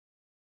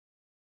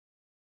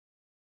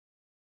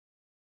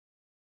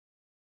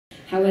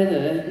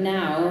However,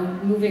 now,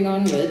 moving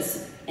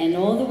onwards, and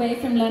all the way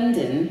from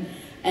London,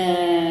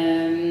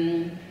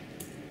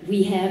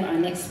 we have our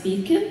next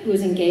speaker, who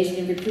is engaged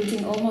in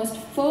recruiting almost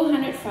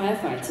 400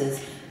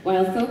 firefighters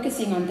while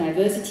focusing on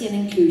diversity and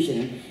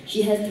inclusion.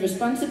 She has the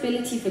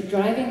responsibility for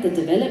driving the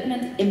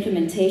development,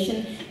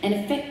 implementation, and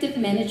effective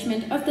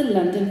management of the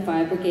London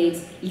Fire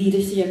Brigade's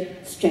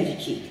leadership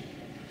strategy.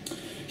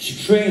 She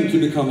trained to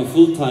become a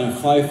full-time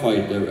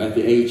firefighter at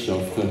the age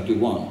of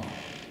 31.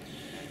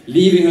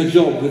 Leaving her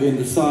job within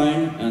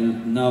design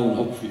and now an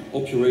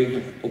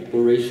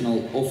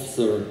operational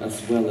officer,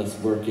 as well as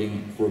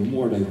working for a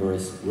more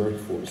diverse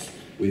workforce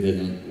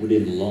within the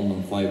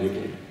London Fire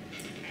Brigade.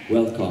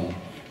 Welcome,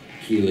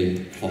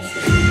 Keeley Foster.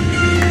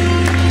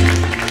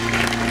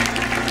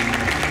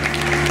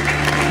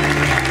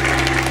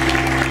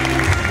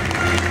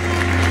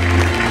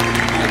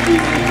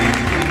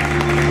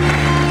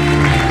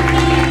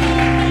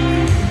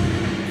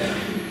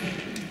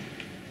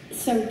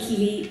 So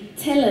Keeley,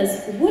 tell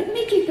us, what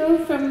made you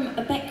go from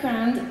a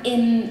background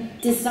in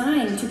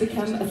design to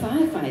become a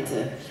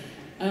firefighter?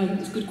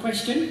 It's a good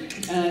question.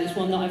 It's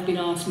one that I've been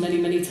asked many,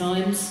 many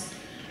times.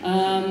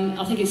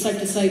 I think it's safe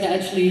to say that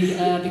actually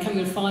becoming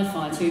a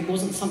firefighter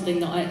wasn't something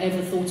that I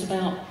ever thought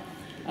about.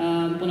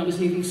 When I was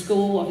leaving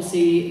school,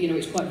 obviously, you know,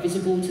 it's quite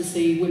visible to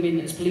see women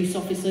as police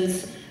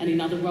officers and in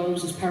other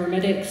roles as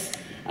paramedics,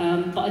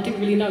 but I didn't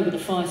really know what the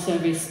fire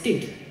service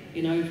did.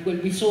 You know,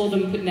 when we saw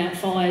them putting out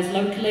fires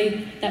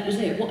locally, that was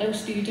it. What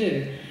else do you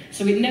do?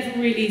 So it never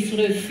really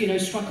sort of, you know,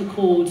 struck a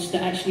chord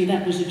that actually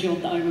that was a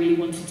job that I really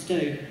wanted to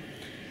do.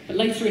 But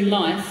later in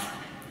life,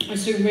 I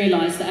soon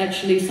realised that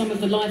actually some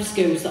of the life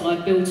skills that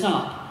I'd built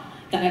up,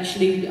 that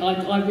actually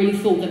I really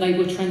thought that they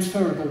were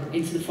transferable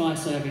into the fire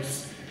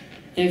service.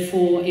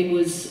 Therefore, it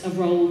was a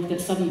role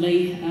that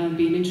suddenly,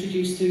 being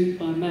introduced to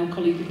by a male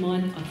colleague of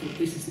mine, I thought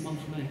this is the one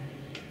for me.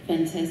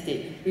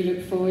 Fantastic. We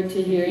look forward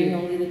to hearing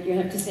all that you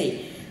have to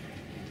say.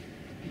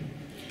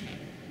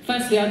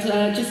 Firstly,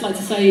 I'd just like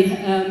to say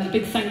a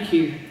big thank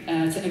you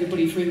to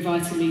everybody for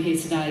inviting me here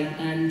today,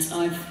 and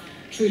I've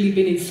truly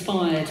been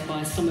inspired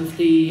by some of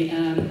the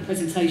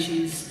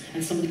presentations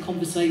and some of the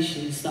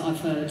conversations that I've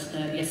heard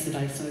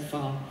yesterday so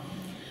far.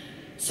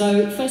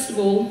 So first of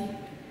all,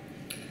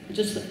 I'd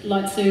just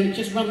like to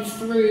just run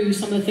through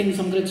some of the things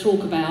I'm going to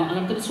talk about, and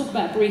I'm going to talk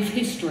about a brief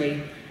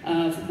history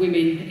of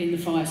women in the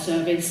fire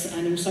service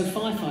and also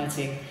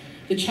firefighting,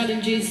 the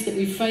challenges that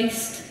we've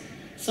faced,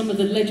 some of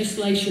the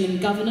legislation and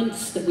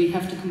governance that we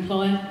have to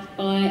comply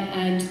by,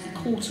 and a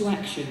call to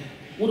action.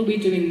 What are we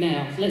doing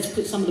now? Let's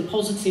put some of the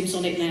positives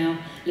on it now.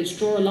 Let's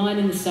draw a line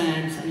in the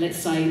sand and let's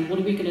say, what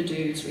are we going to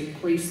do to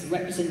increase the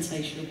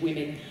representation of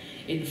women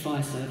in the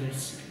fire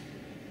service?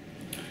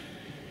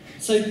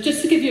 So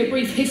just to give you a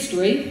brief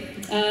history,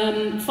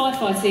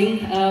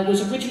 firefighting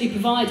was originally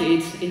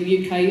provided in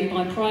the UK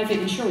by private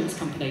insurance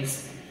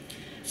companies.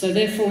 So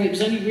therefore it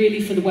was only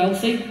really for the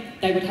wealthy.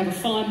 They would have a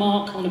fire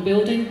mark on a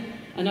building,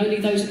 and only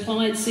those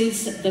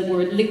appliances that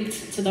were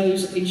linked to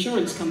those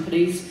insurance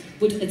companies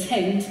would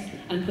attend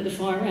and put the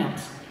fire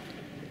out.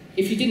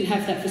 If you didn't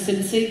have that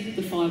facility,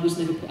 the fire was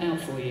never put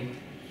out for you.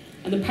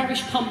 And the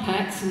Parish Pump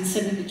Act in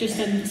just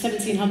in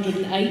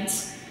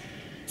 1708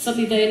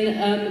 suddenly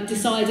then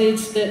decided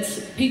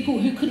that people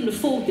who couldn't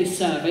afford this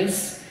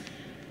service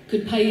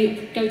could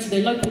go to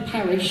their local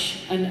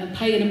parish and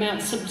pay an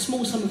amount, some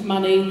small sum of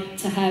money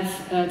to have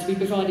to be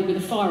provided with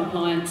a fire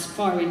appliance,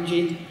 fire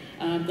engine,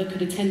 that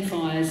could attend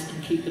fires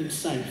and keep them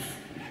safe.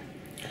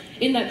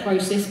 In that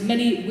process,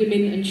 many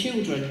women and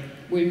children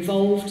were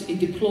involved in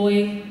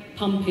deploying,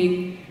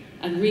 pumping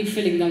and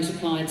refilling those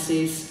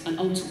appliances and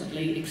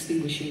ultimately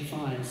extinguishing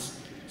fires.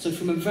 So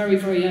from a very,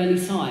 very early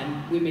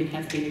time, women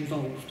have been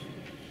involved.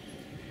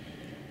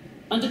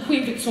 Under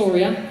Queen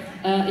Victoria,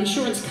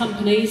 insurance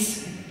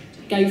companies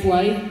gave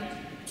way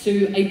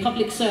to a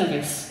public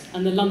service,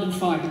 and the London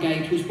Fire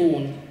Brigade was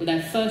born with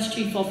our first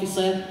Chief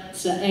Officer,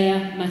 Sir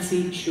Eyre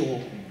Massey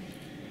Shaw.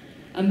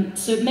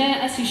 So Mayor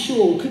Massey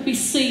Shaw could be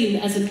seen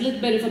as a little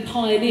bit of a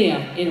pioneer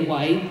in a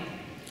way,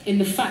 in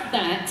the fact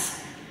that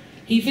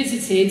he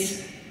visited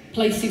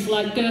places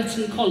like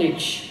Girton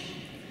College.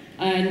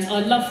 And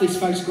I love this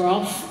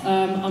photograph.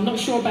 I'm not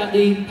sure about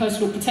the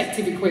personal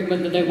protective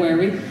equipment that they're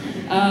wearing,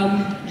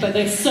 but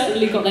they've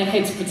certainly got their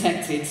heads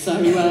protected, so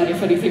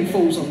if anything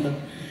falls on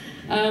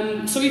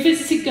them. So he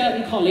visited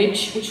Girton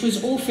College, which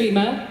was all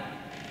female,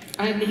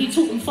 and he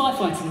taught them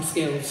firefighting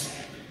skills,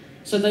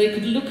 so they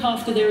could look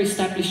after their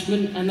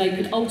establishment and they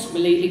could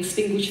ultimately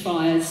extinguish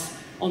fires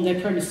on their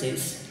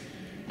premises.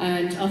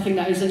 And I think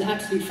that is an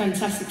absolute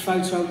fantastic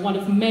photo, one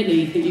of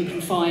many that you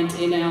can find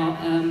in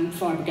our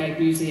Fire Brigade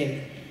Museum.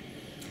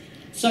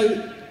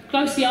 So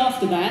closely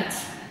after that,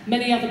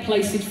 many other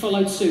places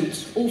followed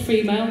suit, all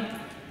female.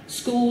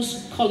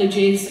 Schools,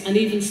 colleges and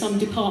even some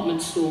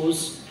department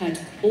stores had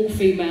all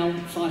female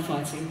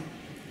firefighting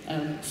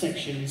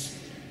sections.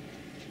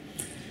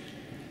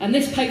 And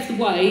this paved the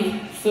way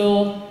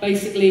for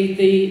basically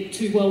the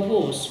 2 world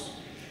wars.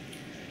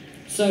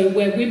 So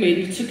where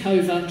women took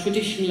over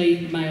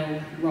traditionally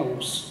male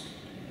roles.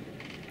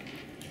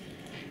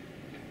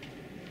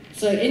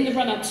 So in the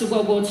run-up to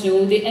World War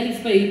II, the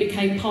LFB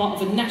became part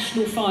of a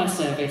national fire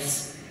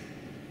service.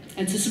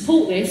 And to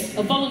support this,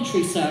 a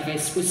voluntary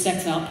service was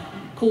set up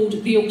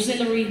called the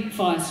Auxiliary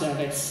Fire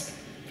Service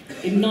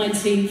in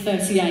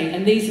 1938.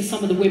 And these are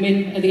some of the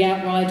women, the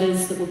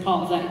outriders that were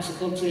part of that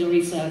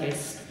auxiliary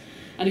service.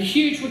 And a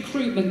huge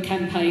recruitment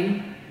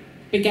campaign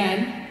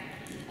began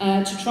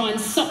to try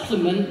and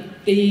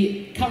supplement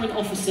the current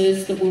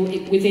officers that were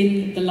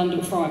within the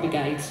London Fire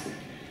Brigade.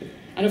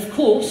 And of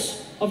course,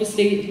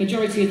 obviously, the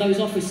majority of those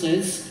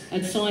officers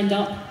had signed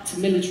up to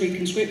military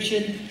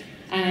conscription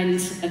and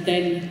had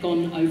then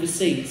gone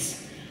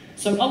overseas.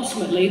 So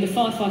ultimately, the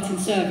firefighting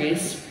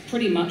service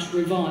pretty much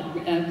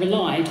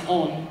relied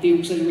on the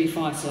Auxiliary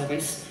Fire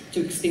Service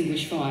to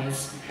extinguish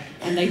fires.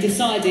 And they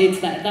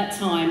decided that at that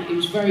time, it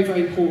was very,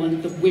 very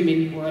important that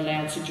women were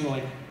allowed to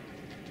join.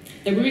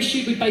 They were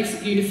issued with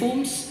basic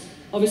uniforms.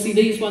 Obviously,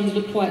 these ones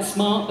look quite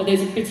smart, but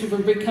there's a bit of a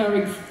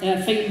recurring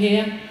theme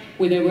here,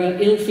 where there were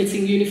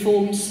ill-fitting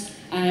uniforms,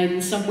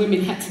 and some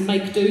women had to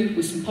make do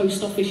with some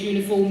post office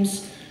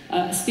uniforms,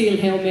 a steel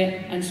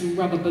helmet, and some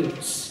rubber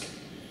boots.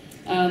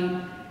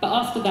 But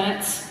after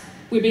that,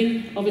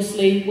 women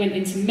obviously went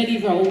into many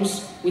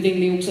roles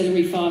within the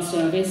Auxiliary Fire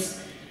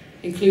Service,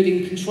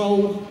 including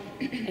control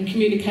and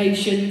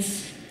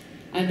communications,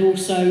 and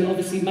also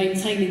obviously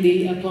maintaining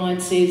the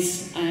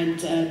appliances and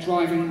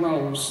driving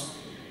roles.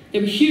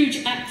 There were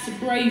huge acts of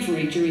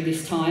bravery during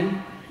this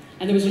time,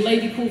 and there was a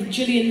lady called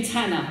Gillian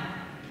Tanner.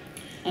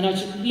 And I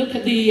just look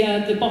at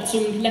the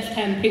bottom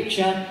left-hand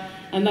picture,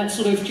 and that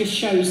sort of just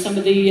shows some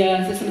of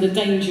the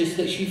dangers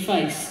that she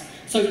faced.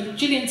 So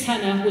Gillian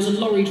Tanner was a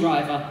lorry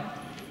driver,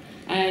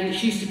 and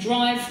she used to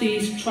drive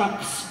these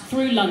trucks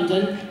through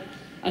London,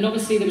 and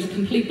obviously there was a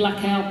complete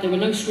blackout, there were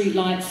no street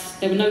lights,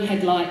 there were no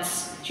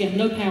headlights, she had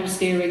no power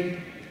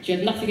steering, she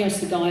had nothing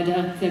else to guide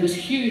her, there was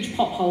huge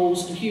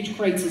potholes and huge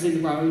craters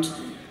in the road,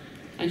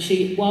 and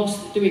she,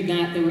 whilst doing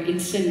that, there were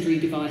incendiary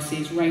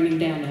devices raining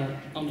down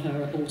on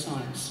her at all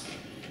times.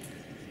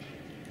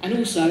 And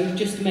also,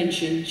 just to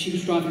mention, she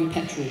was driving a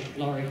petrol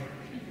lorry.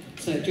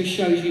 So it just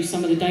shows you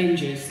some of the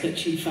dangers that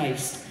she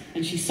faced.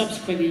 And she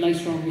subsequently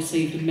later on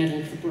received a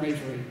medal for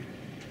bravery.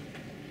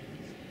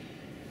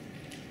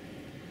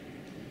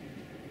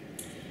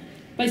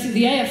 Basically,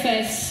 the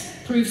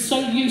AFS proved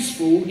so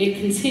useful, it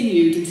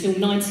continued until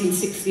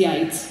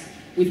 1968,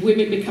 with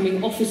women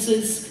becoming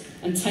officers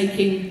and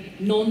taking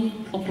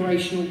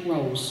non-operational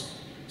roles.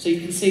 So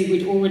you can see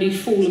we'd already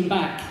fallen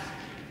back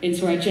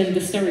into our gender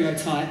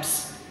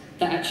stereotypes,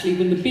 that actually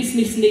when the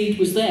business need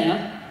was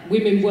there,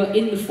 women were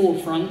in the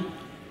forefront,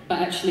 but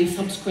actually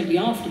subsequently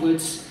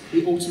afterwards,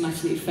 we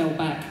automatically fell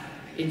back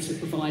into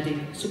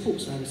providing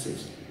support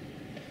services.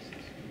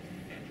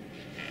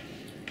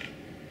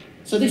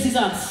 So this is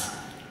us.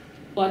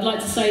 What I'd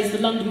like to say is the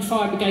London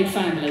Fire Brigade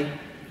family.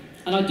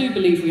 And I do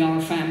believe we are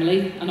a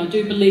family, and I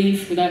do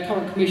believe with our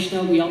current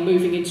commissioner we are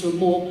moving into a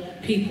more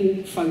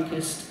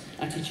people-focused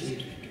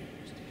attitude.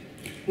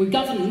 We're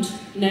governed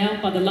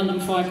now by the London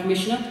Fire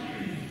Commissioner.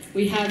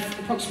 We have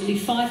approximately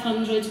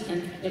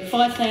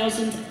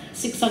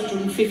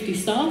 5,650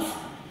 staff.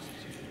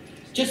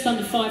 Just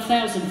under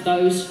 5,000 of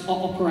those are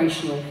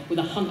operational, with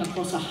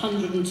across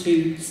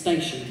 102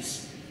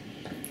 stations.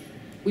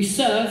 We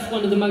serve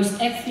one of the most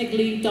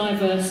ethnically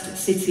diverse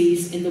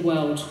cities in the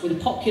world, with a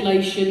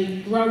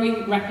population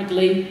growing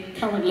rapidly,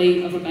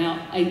 currently of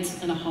about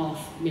 8.5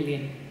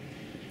 million.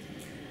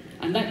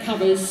 And that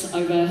covers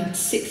over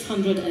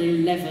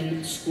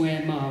 611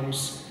 square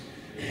miles.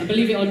 And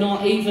believe it or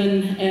not,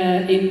 even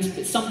in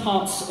some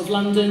parts of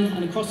London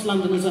and across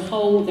London as a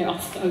whole, there are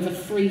over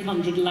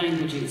 300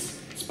 languages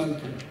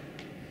spoken.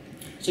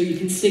 So you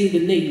can see the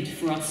need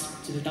for us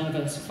to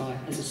diversify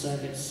as a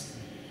service.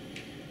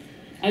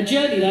 Our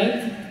journey,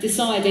 though,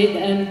 decided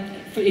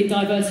for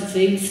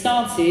diversity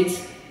started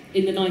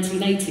in the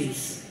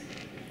 1980s.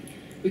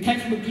 We came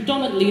from a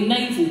predominantly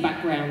naval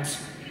background,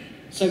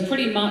 so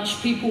pretty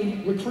much people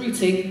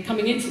recruiting,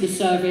 coming into the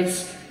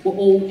service, were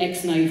all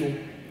ex-naval.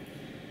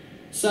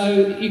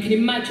 So you can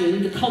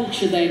imagine the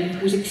culture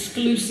then was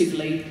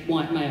exclusively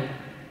white male.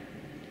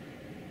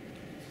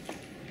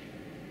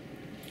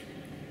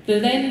 The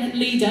then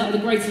leader of the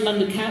Greater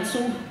London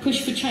Council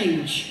pushed for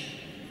change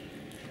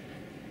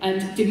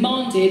and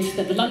demanded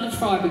that the London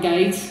Fire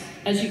Brigade,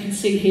 as you can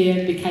see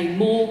here, became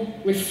more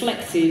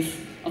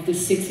reflective of the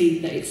city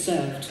that it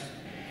served.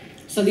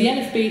 So the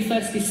LFB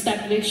first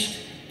established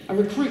a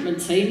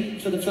recruitment team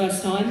for the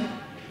first time.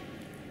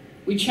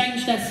 We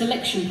changed our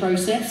selection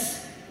process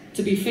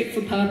to be fit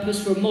for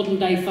purpose for a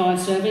modern-day fire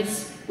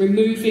service,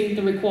 removing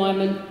the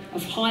requirement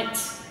of height,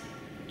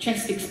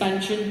 chest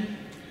expansion,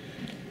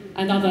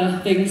 and other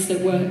things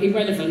that were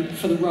irrelevant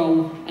for the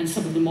role and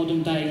some of the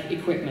modern-day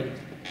equipment.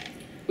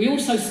 We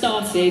also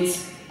started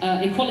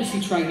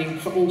equality training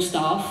for all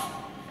staff,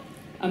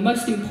 and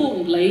most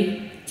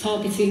importantly,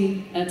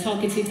 targeted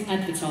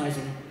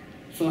advertising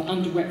for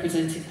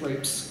underrepresented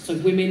groups, so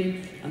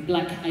women and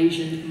Black,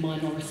 Asian,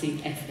 minority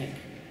ethnic.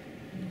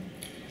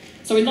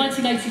 So in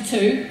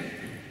 1982,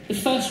 the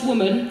first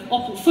woman,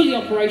 fully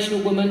operational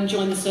woman,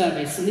 joined the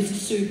service, and this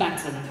is Sue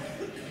Batten.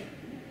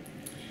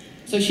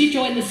 So she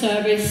joined the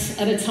service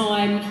at a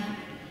time,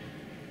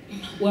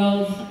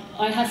 well,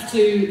 I have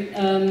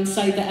to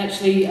say that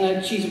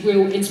actually she's a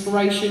real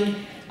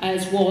inspiration,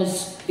 as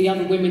was the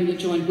other women that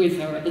joined with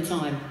her at the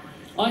time.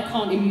 I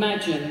can't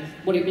imagine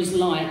what it was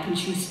like, and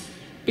she's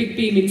big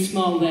beaming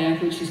smile there,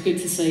 which is good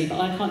to see,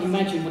 but I can't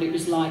imagine what it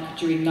was like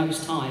during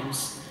those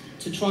times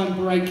to try and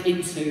break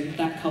into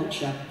that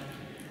culture.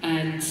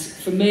 And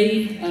for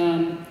me,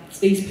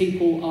 these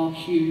people are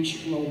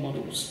huge role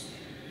models.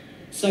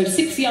 So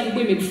 60 other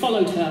women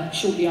followed her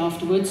shortly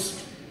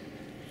afterwards,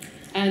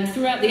 and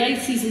throughout the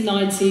 80s and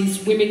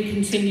 90s, women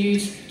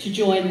continued to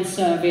join the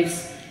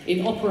service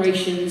in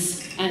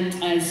operations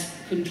and as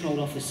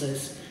control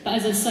officers. But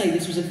as I say,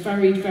 this was a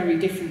very, very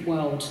different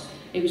world.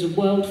 It was a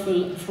world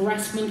full of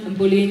harassment and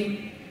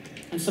bullying,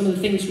 and some of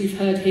the things we've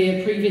heard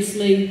here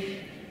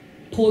previously: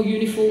 poor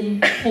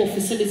uniform, poor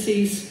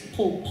facilities,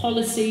 poor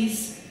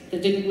policies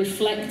that didn't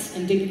reflect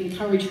and didn't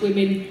encourage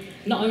women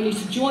not only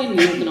to join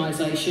the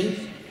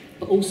organisation,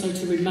 but also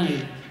to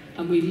remain.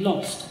 And we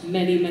lost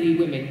many, many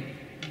women.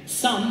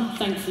 Some,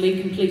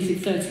 thankfully,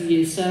 completed 30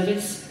 years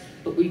service,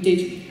 but we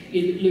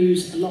did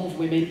lose a lot of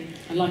women.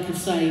 And like I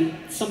say,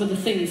 some of the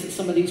things that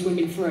some of these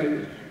women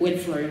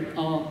went through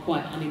are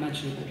quite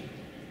unimaginable.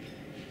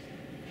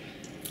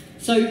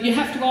 So you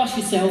have to ask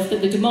yourself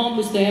that the demand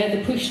was there,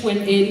 the push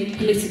went in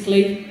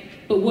politically,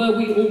 but were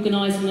we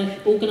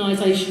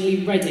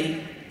organisationally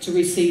ready to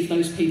receive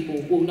those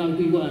people? Well, no,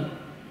 we weren't.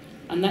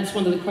 And that's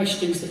one of the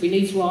questions that we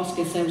need to ask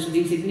ourselves with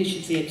these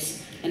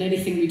initiatives and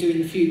anything we do in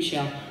the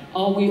future.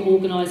 Are we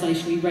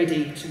organisationally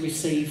ready to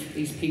receive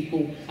these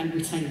people and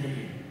retain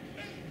them?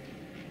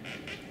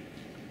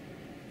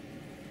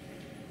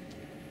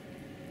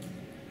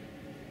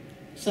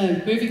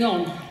 So, moving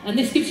on. And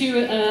this gives you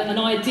an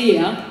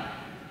idea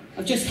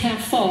of just how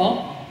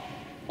far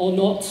or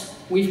not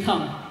we've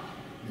come.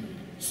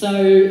 So,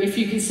 if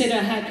you consider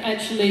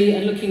actually,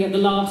 and looking at the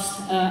last,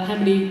 how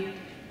many,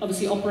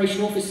 obviously,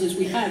 operational officers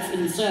we have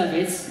in the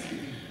service,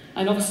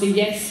 and obviously,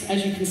 yes,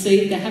 as you can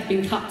see, there have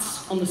been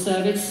cuts on the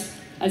service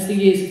as the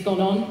years have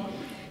gone on.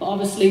 But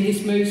obviously,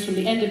 this moves from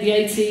the end of the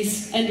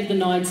 80s, end of the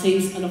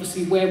 90s, and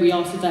obviously where we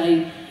are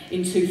today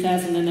in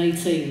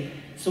 2018.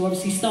 So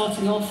obviously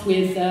starting off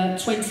with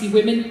 20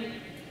 women,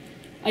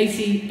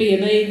 80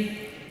 BME,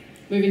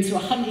 moving to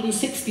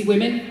 160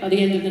 women by the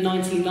end of the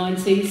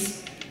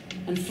 1990s,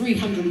 and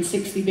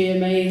 360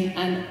 BME,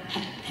 and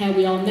how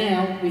we are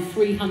now with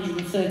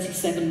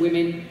 337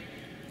 women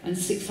and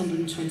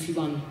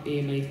 621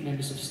 BME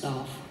members of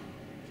staff.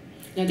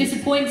 Now,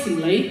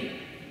 disappointingly,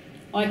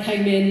 I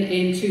came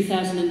in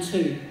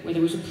 2002, where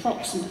there was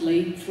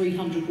approximately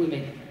 300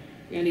 women.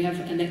 We only have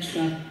an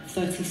extra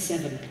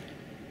 37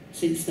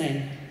 since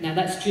then. Now,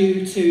 that's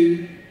due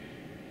to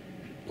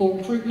poor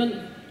recruitment,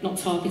 not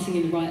targeting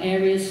in the right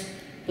areas,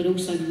 but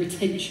also the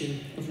retention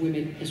of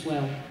women as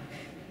well.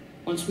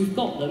 Once we've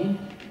got them,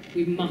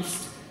 we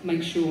must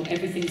make sure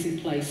everything's in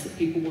place that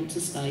people want to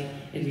stay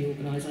in the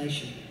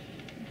organisation.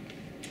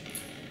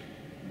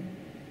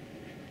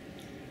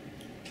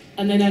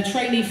 And then our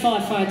trainee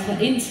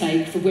firefighter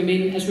intake for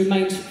women has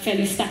remained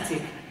fairly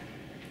static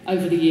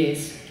over the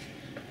years.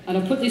 And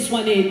I've put this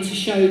one in to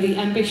show the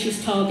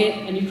ambitious target,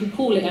 and you could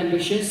call it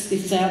ambitious.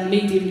 This is our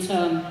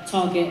medium-term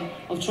target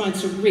of trying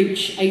to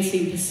reach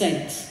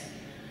 18%.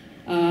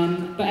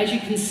 But as you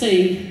can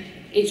see,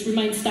 it's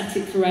remained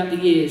static throughout the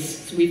years,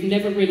 so we've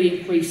never really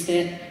increased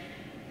it.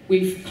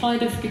 We've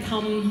kind of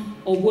become,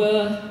 or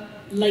were,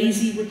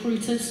 lazy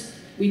recruiters.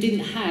 We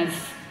didn't have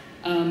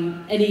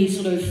any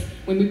sort of,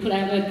 when we put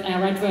out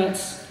our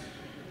adverts,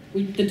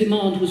 the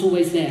demand was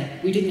always there.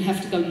 We didn't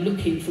have to go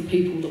looking for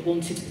people that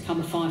wanted to become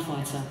a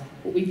firefighter.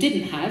 What we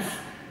didn't have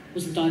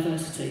was the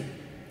diversity,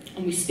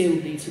 and we still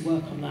need to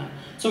work on that.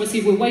 So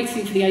obviously we're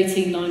waiting for the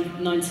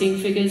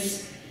 18-19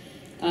 figures.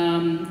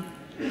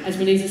 As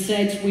Manisa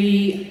said,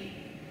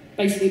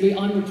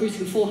 I'm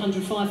recruiting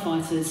 400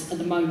 firefighters at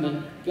the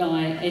moment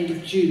by end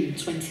of June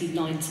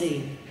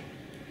 2019.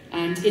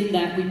 And in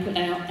that, we put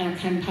out our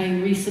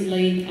campaign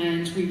recently,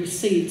 and we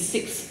received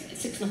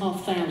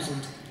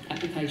 6,500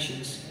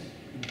 applications.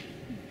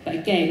 But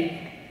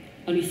again,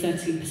 only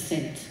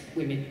 13%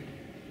 women.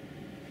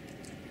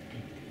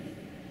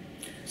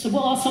 So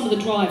what are some of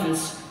the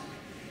drivers?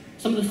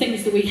 Some of the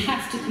things that we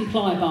have to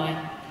comply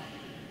by?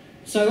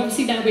 So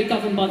obviously now we're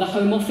governed by the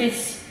Home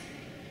Office,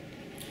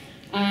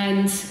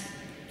 and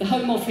the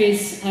Home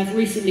Office have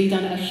recently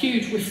done a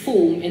huge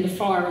reform in the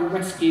fire and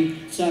rescue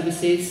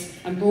services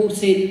and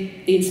brought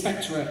in the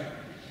Inspectorate.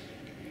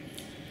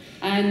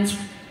 And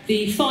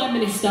the Fire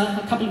Minister,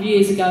 a couple of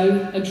years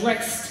ago,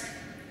 addressed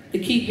the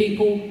key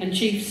people and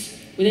chiefs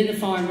within the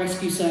Fire and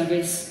Rescue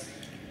Service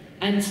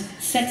and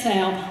set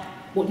out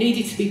what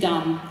needed to be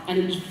done, and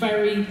it was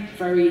very,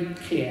 very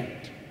clear.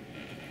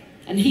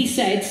 And he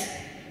said,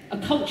 a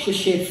culture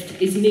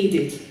shift is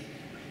needed.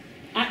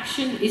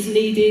 Action is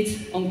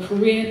needed on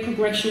career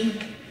progression,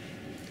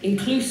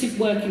 inclusive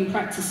working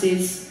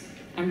practices,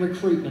 and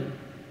recruitment.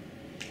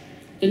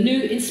 The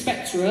new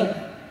inspectorate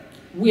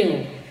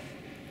will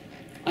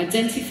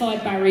identify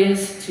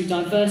barriers to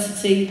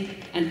diversity,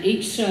 and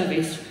each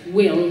service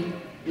will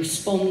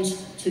respond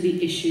to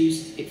the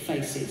issues it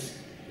faces.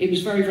 It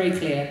was very, very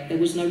clear. There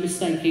was no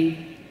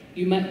mistaking.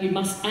 You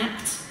must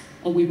act,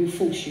 or we will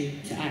force you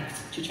to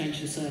act to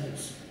change the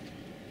service.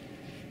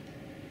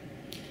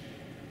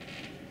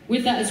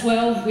 With that as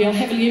well, we are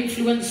heavily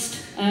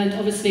influenced and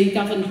obviously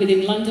governed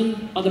within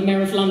London by the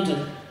Mayor of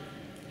London,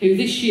 who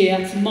this year,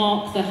 to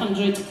mark the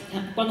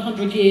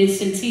 100 years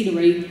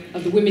centenary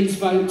of the women's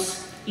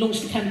vote,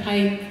 launched a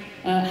campaign,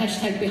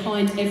 hashtag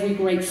Behind Every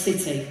Great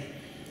City.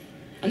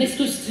 And this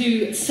was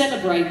to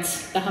celebrate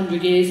the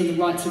 100 years of the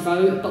right to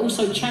vote, but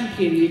also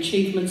champion the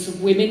achievements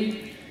of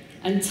women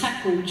and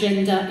tackle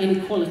gender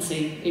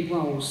inequality in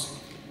roles.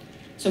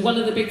 So one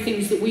of the big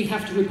things that we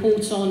have to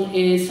report on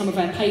is some of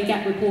our pay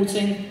gap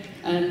reporting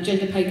and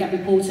gender pay gap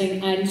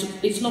reporting, and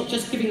it's not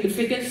just giving the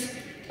figures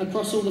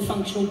across all the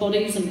functional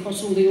bodies and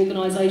across all the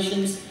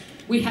organisations.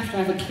 We have to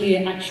have a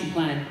clear action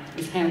plan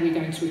as how we're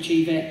going to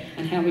achieve it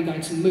and how we're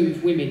going to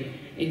move women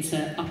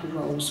into upper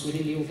roles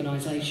within the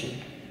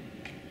organisation.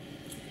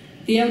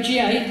 The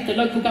LGA, the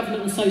Local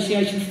Government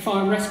Association for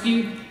Fire and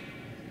Rescue,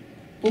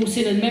 brought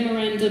in a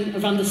memorandum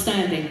of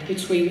understanding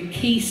between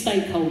key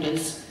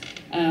stakeholders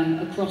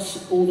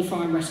across all the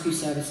fire and rescue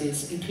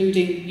services,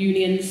 including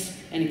unions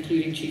and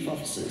including chief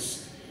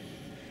officers.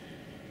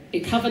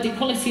 It covered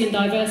equality and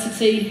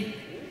diversity,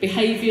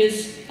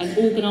 behaviours and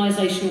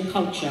organisational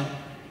culture,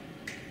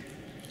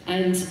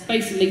 and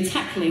basically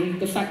tackling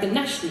the fact that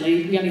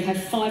nationally we only have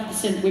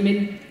 5%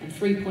 women and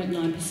 3.9%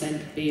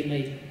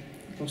 BME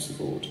across the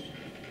board.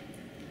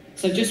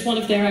 So just one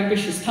of their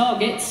ambitious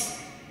targets.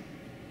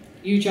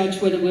 You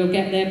judge whether we'll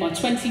get there. By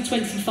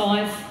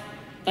 2025,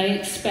 they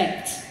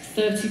expect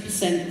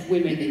 30% of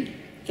women,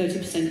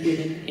 30%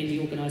 women in the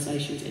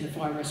organisations in the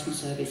fire and rescue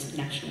service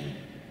nationally.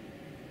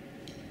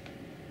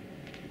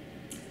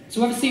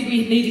 So obviously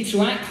we needed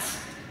to act,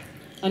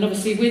 and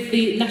obviously with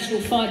the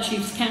National Fire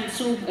Chiefs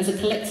Council as a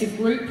collective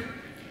group,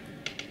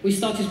 we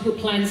started to put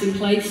plans in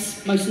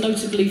place, most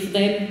notably for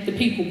them, the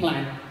People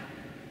Plan.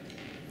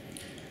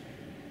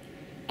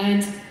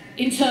 And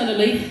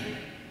internally,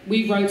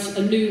 we wrote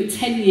a new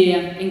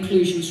 10-year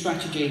inclusion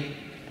strategy.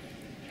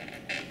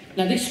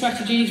 Now this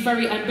strategy is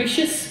very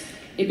ambitious.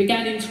 It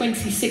began in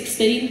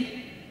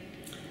 2016,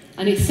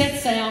 and it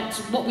sets out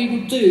what we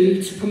will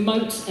do to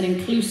promote an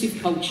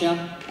inclusive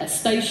culture at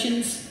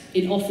stations,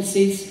 in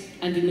offices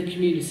and in the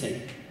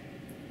community.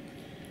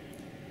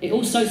 It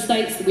also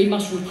states that we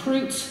must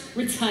recruit,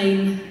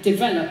 retain,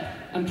 develop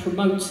and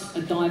promote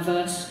a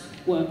diverse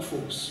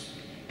workforce.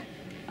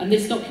 And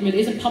this document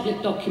is a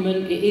public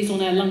document. It is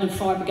on our London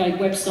Fire Brigade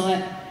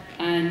website,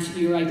 and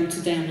you're able to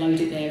download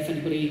it there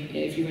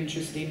if you're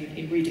interested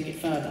in reading it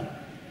further.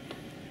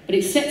 But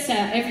it sets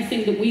out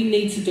everything that we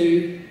need to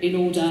do in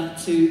order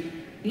to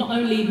not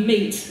only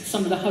meet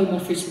some of the Home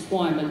Office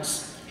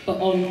requirements, but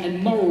on a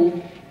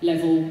moral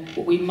level,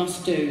 what we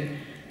must do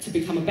to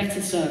become a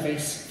better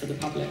service for the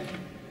public.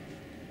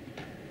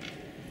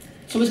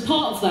 So as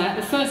part of that,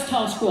 the first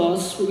task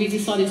was, what we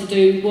decided to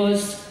do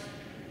was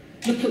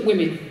look at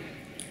women.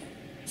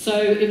 So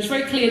it was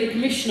very clear the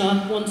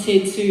Commissioner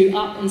wanted to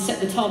up and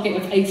set the target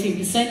of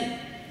 18%,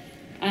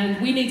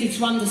 and we needed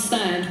to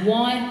understand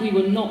why we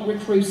were not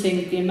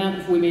recruiting the amount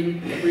of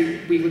women that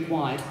we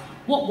required.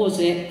 What was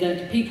it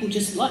that people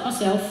just like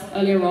myself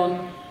earlier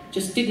on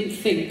just didn't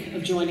think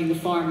of joining the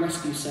fire and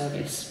rescue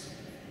service?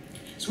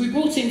 So we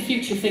brought in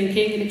Future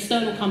Thinking, an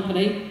external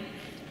company,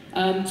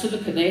 to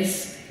look at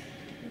this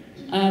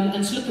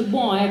and to look at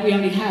why we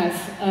only have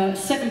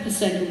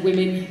 7% of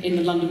women in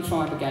the London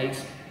Fire Brigade.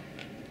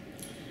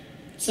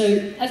 So,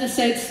 as I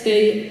said,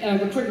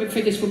 the recruitment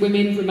figures for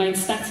women remain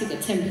static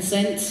at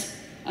 10%,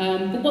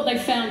 but what they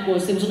found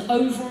was there was an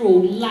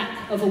overall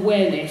lack of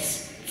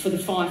awareness for the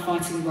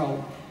firefighting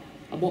role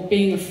and what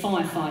being a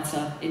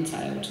firefighter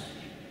entailed.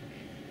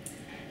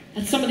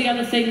 And some of the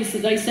other things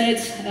that they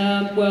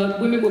said were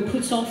women were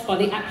put off by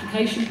the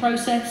application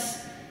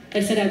process.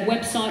 They said our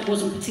website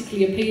wasn't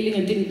particularly appealing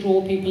and didn't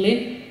draw people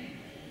in,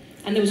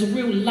 and there was a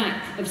real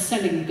lack of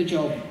selling the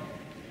job.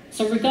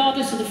 So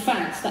regardless of the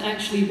fact that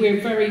actually we're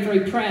very,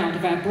 very proud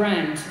of our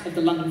brand of the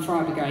London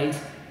Fire Brigade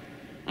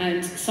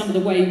and some of the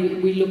way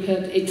we look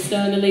at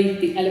externally,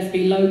 the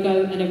LFB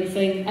logo and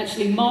everything,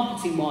 actually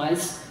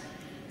marketing-wise,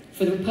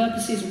 for the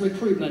purposes of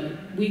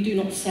recruitment, we do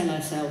not sell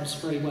ourselves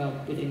very well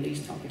within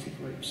these targeted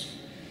groups.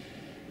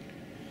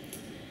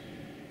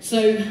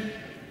 So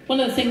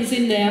one of the things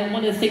in there,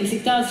 one of the things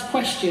it does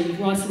question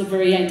right at the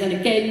very end, and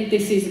again,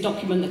 this is a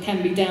document that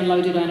can be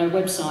downloaded on our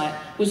website,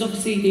 was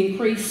obviously the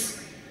increase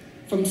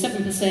from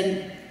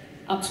 7%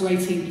 up to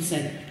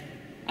 18%.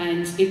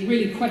 And it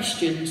really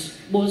questioned,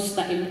 was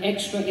that an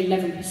extra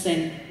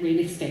 11%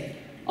 realistic?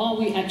 Are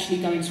we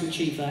actually going to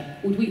achieve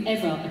that? Would we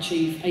ever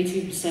achieve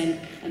 18%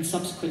 and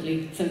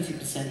subsequently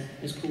 30%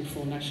 as called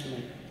for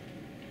nationally?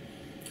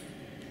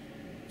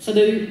 So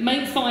the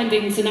main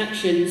findings and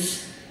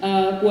actions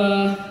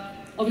were,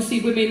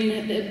 obviously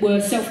women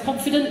were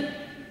self-confident,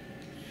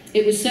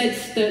 It was said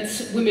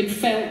that women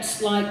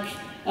felt like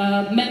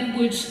men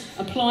would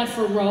apply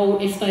for a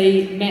role if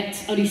they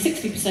met only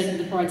 60% of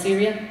the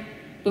criteria,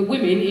 but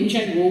women in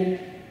general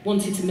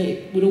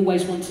would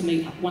always want to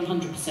meet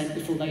 100%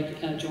 before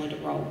they joined a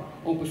role,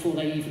 or before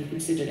they even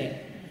considered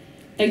it.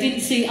 They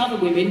didn't see other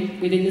women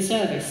within the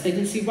service. They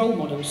didn't see role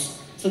models,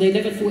 so they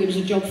never thought it was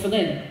a job for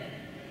them.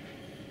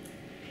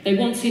 They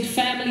wanted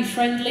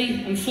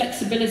family-friendly and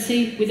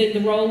flexibility within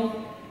the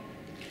role,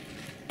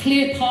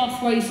 clear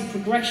pathways of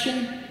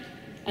progression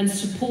and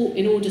support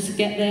in order to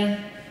get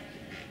there,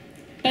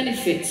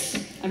 benefits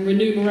and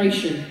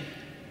remuneration,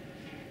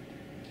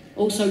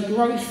 also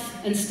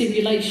growth and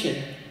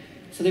stimulation.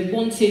 So they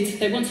wanted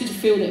to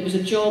feel that it was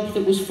a job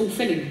that was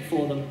fulfilling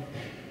for them.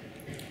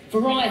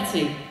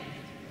 Variety.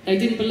 They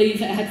didn't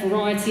believe it had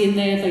variety in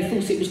there. They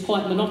thought it was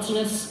quite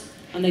monotonous,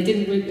 and they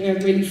didn't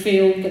really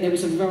feel that there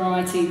was a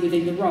variety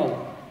within the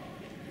role.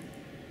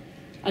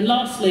 And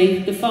lastly,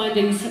 the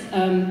findings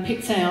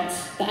picked out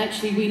that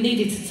actually we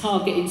needed to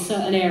target in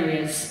certain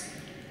areas,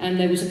 and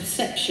there was a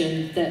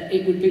perception that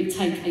it would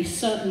take a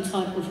certain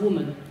type of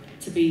woman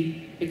to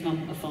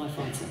become a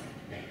firefighter.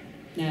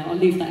 Now, I'll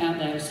leave that out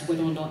there as to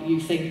whether or not you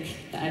think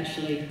that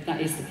actually that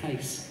is the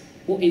case.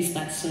 What is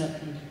that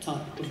certain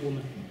type of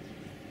woman?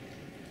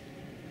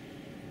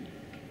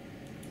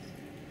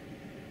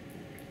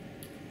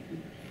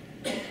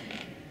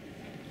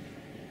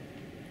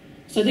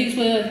 So these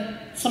were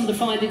some of the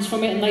findings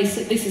from it, and this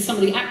is some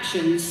of the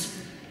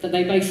actions that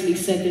they basically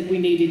said that we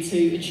needed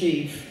to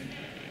achieve.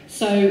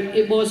 So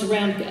it was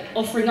around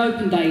offering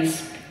open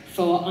days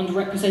for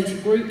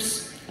underrepresented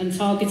groups and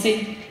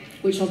targeting,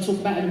 which I'll talk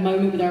about in a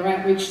moment with our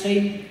outreach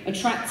team.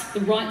 Attract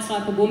the right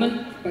type of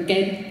woman.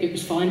 Again, it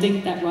was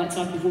finding that right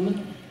type of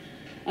woman.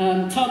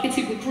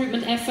 Targeted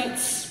recruitment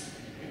efforts.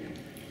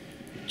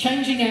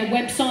 Changing our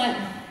website.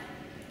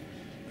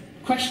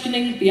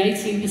 Questioning the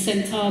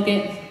 18%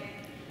 target.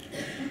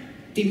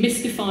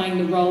 Demystifying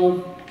the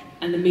role,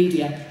 and the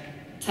media.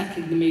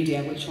 Tackling the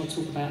media, which I'll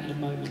talk about in a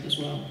moment as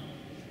well.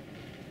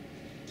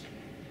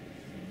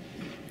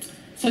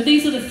 So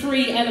these are the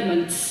three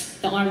elements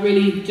that I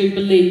really do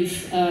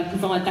believe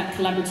provide that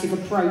collaborative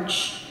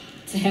approach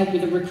to help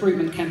with a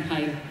recruitment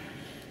campaign.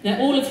 Now,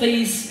 all of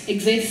these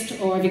exist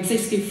or have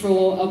existed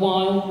for a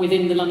while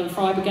within the London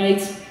Fire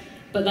Brigade,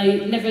 but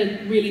they never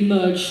really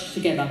merged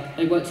together.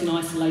 They worked in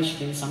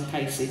isolation in some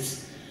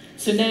cases.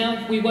 So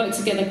now we work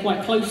together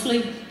quite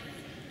closely.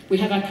 We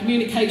have our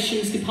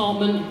communications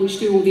department, which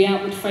do all the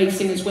outward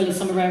facing as well as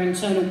some of our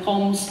internal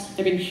comms.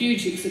 They've been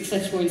hugely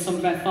successful in some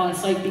of our fire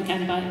safety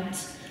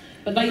campaigns.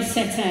 But they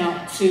set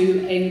out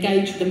to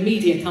engage with the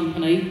media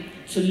company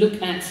to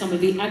look at some of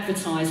the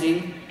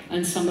advertising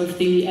and some of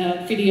the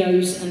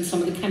videos and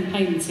some of the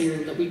campaign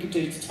material that we could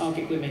do to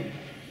target women.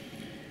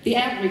 The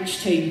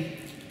outreach team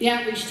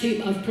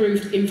have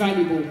proved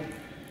invaluable.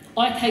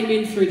 I came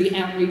in through the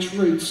outreach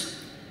route,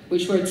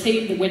 which were a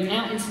team that went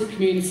out into the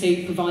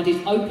community,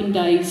 provided open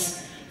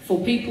days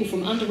for people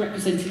from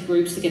underrepresented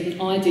groups to get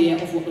an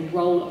idea of what the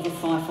role of a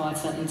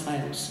firefighter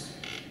entails.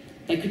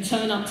 They could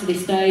turn up to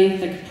this day,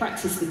 they could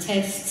practice the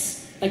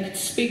tests, they could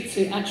speak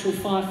to actual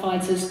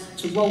firefighters,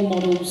 to role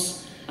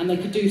models, and they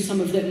could do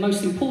some of the,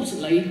 most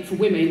importantly for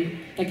women,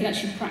 they could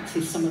actually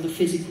practice some of the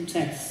physical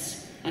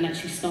tests and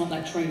actually start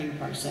that training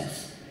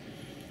process.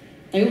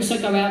 They also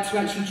go out to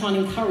actually try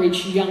and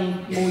encourage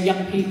more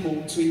young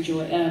people to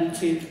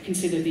to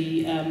consider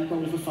the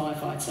role of a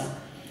firefighter.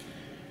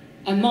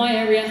 And my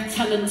area,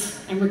 talent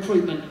and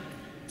recruitment.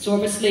 So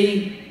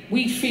obviously,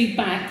 we feed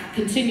back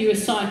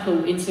continuous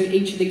cycle into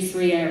each of these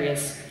three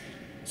areas.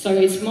 So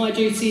it's my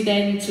duty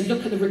then to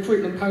look at the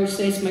recruitment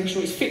process, make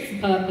sure it's fit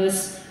for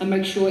purpose, and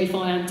make sure if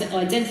I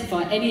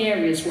identify any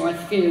areas where I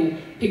feel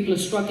people are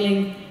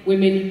struggling,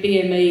 women,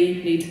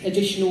 BME, need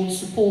additional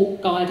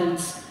support,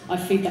 guidance, I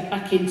feed that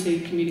back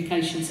into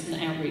communications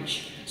and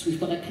outreach. So we've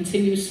got that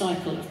continuous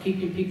cycle of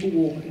keeping people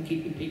warm and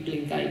keeping people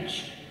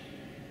engaged.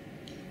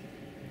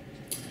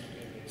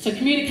 So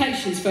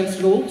communications, first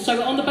of all.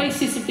 So on the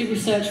basis of the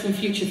research from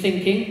Future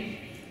Thinking,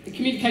 the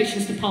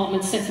communications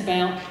department set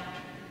about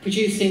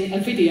producing a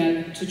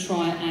video to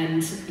try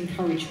and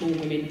encourage more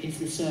women into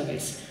the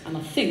service. And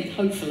I think,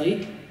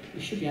 hopefully,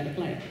 we should be able to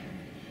play it.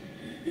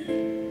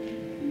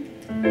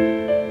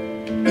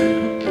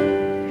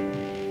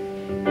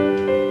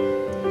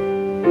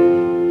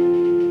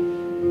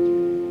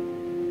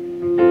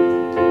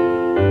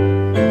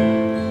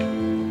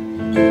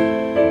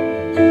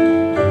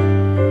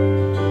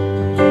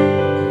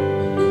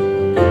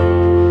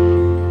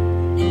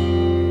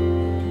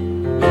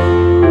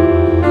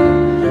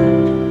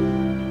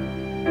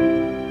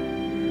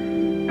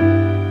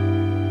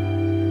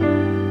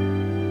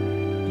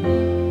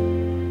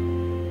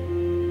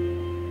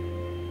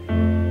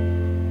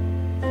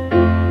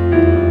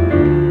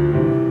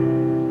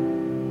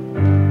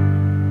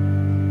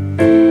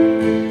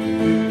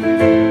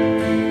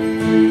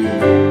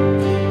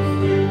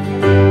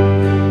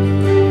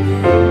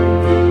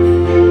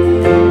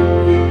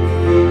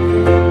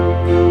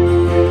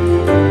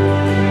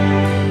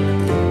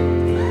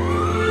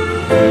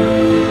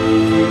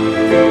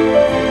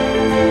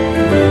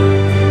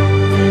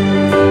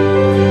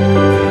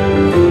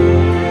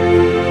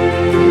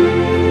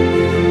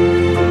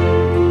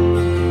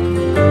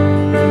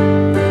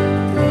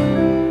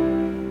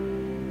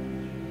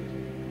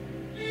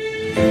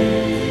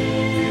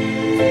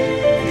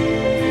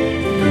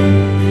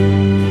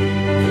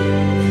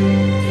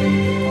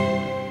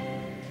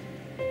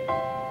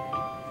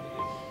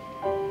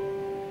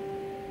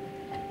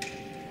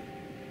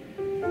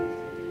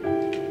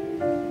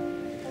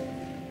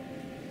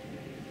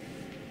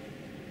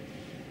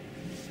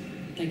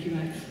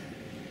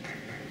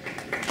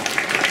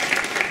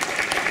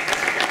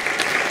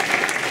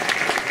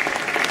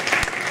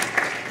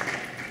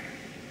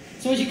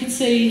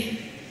 see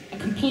a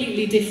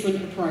completely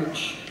different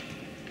approach.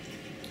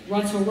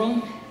 Right or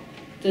wrong?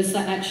 Does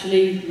that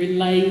actually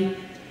relay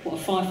what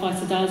a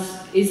firefighter does?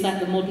 Is that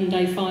the modern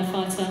day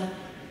firefighter?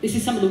 This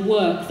is some of the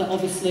work that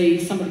obviously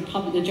some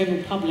of the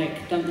general public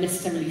don't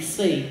necessarily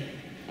see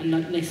and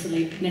don't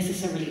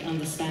necessarily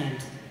understand.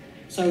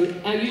 So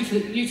our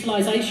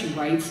utilisation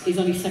rate is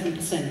only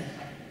 7%.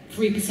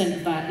 3%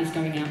 of that is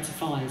going out to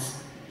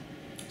fires.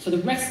 So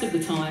the rest of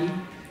the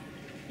time,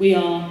 we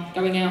are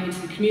going out into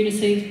the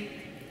community,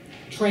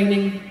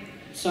 training,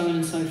 so on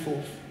and so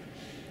forth.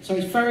 So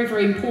it's very,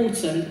 very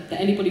important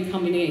that anybody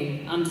coming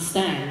in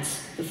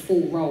understands the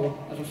full role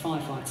of a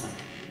firefighter.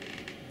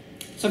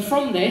 So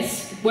from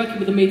this, working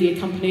with a media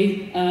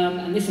company,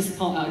 and this is the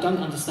part that I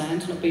don't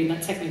understand, not being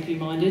that technically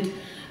minded,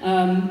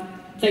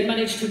 they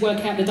managed to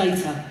work out the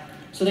data.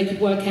 So they could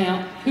work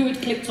out who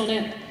had clicked on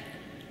it,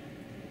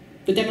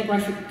 the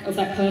demographic of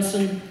that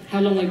person,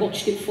 how long they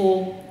watched it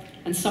for,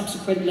 and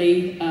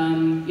subsequently,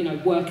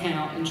 work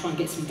out and try and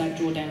get some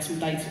draw down some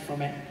data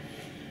from it.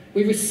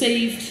 We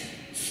received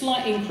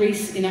slight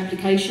increase in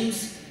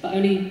applications, but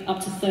only up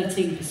to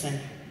 13%.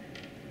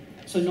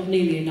 So not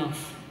nearly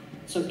enough.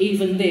 So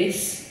even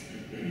this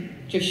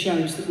just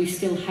shows that we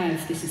still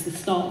have, this is the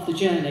start of the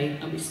journey,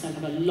 and we still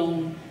have a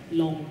long,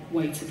 long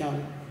way to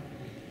go.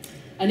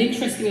 And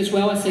interesting as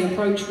well, I say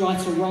approach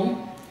right or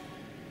wrong.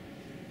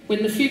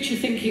 When future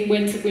thinking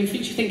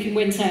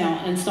went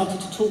out and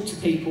started to talk to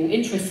people,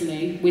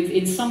 interestingly,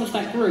 within some of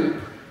that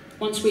group,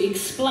 once we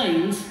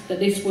explained that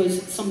this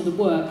was some of the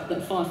work that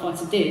a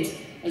firefighter did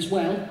as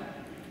well,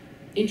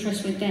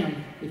 interest went down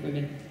with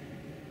women.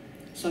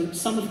 So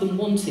some of them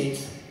wanted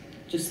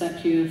just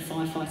that pure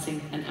firefighting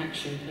and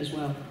action as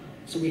well.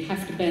 So we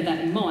have to bear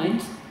that in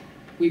mind.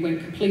 We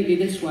went completely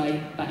this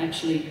way, but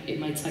actually it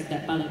may take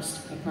that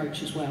balanced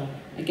approach as well.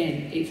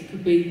 Again, it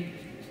could be,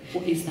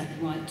 what is that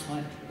right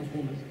type of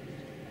woman?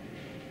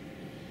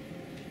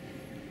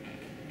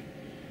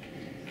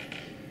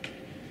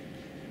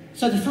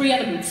 So the three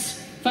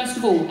elements. First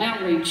of all,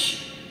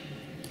 outreach.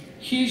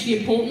 Hugely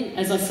important,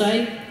 as I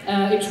say.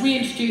 It was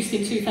reintroduced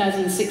in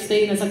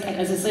 2016. As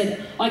I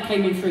said, I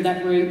came in through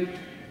that route.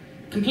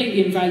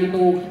 Completely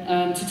invaluable.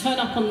 To turn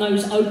up on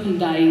those open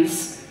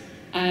days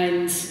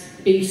and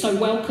be so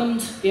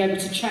welcomed, be able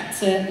to chat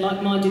to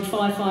like-minded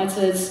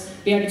firefighters,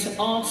 be able to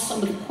ask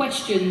some of the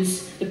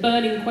questions, the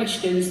burning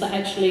questions that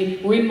actually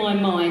were in my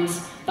mind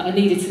that I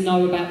needed to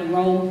know about the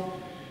role.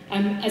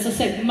 And as I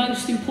said,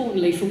 most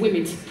importantly for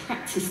women to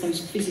practice those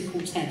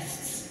physical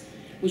tests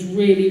was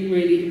really,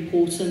 really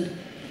important.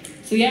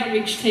 So the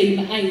outreach team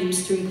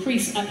aims to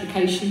increase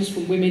applications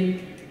from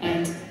women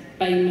and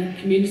BAME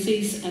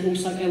communities and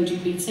also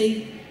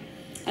LGBT,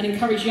 and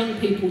encourage young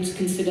people to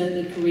consider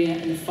their career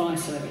in the fire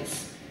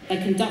service. They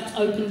conduct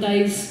open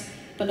days,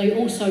 but they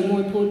also,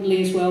 more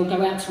importantly as well,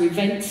 go out to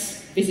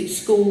events, visit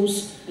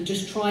schools, and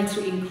just try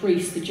to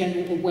increase the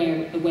general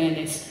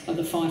awareness of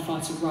the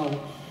firefighter role.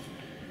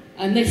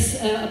 And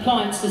this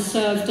appliance has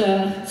served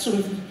sort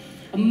of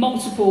a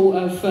multiple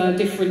of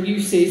different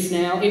uses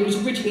now. It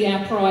was originally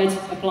our Pride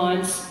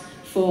appliance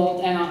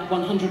for our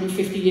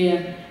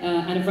 150-year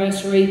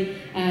anniversary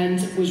and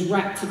was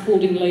wrapped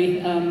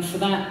accordingly for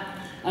that.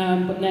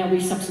 But now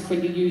we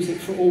subsequently use it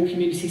for all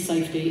community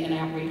safety and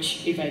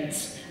outreach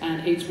events.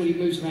 And it's, when it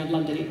moves around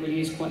London, it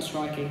really is quite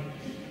striking.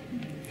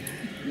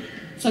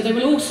 So they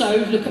will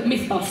also look at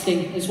myth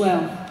busting as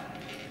well,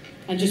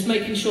 and just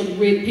making sure that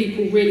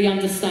people really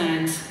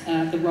understand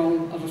the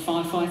role of a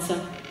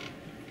firefighter.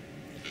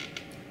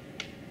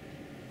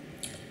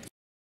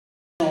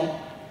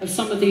 Of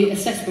some of the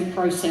assessment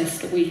process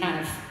that we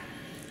have.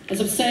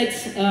 As I've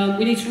said,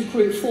 we need to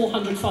recruit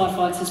 400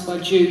 firefighters by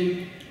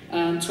June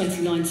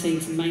 2019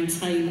 to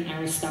maintain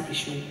our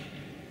establishment.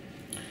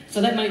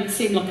 So that may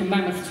seem like a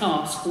mammoth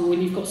task, or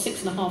when you've got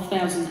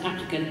 6,500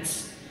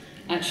 applicants,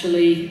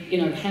 actually,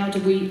 how do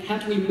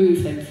we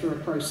move them through a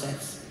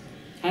process?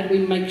 How do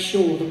we make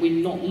sure that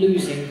we're not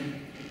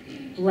losing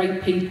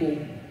great people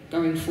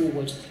going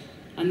forward?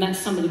 And that's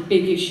some of the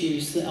big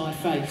issues that I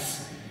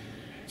face.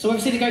 So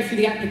obviously they go through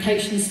the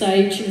application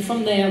stage, and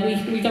from there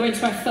we go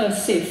into our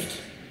first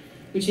sift,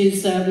 which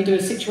is we do a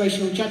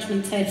situational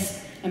judgment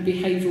test and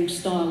behavioural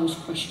styles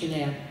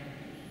questionnaire.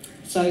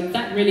 So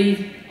that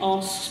really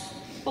asks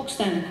box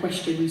standard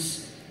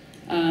questions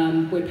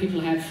where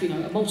people have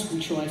a multiple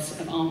choice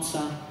of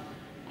answer,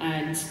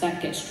 and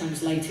that gets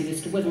translated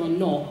as to whether or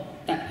not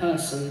that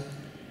person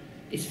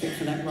is fit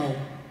for that role.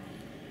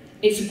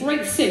 It's a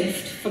great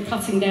sift for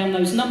cutting down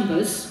those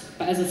numbers,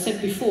 but as I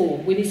said before,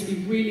 we need to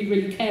be really,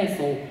 really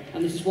careful,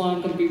 and this is why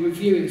I'm going to be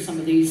reviewing some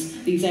of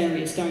these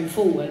areas going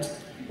forward.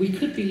 We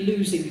could be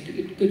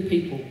losing good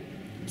people.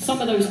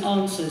 Some of those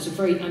answers are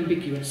very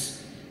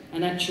ambiguous,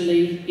 and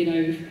actually,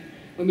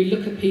 when we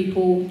look at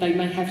people, they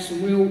may have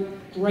some real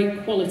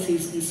great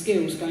qualities and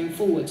skills going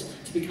forward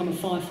to become a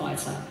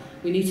firefighter.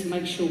 We need to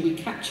make sure we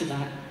capture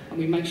that, and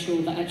we make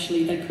sure that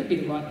actually they could be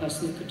the right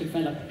person that could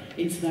develop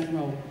into that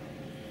role.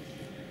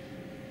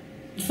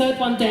 The third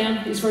one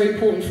down is very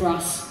important for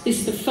us. This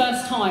is the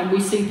first time we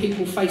see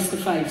people face to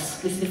face.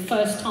 This is the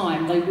first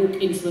time they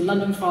walk into the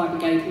London Fire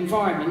Brigade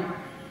environment,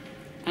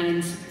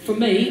 and for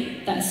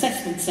me, that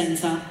assessment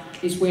centre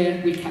is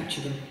where we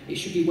capture them. It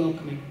should be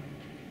welcoming.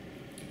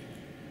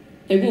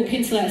 They walk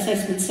into that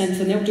assessment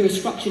centre and they'll do a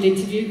structured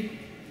interview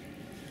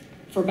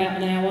for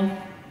about an hour,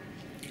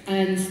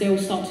 and they'll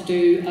start to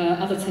do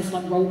other tests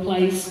like role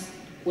plays,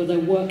 where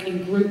they'll work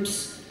in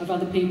groups of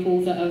other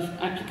people that are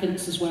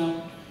applicants as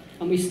well,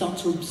 and we start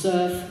to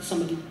observe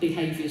some of the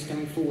behaviours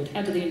going forward.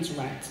 How do they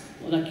interact?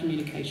 What are their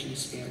communication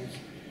skills?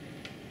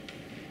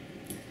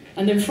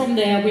 And then from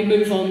there we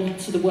move on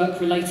to the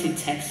work-related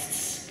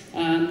tests.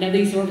 Now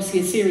these are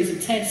obviously a series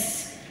of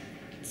tests,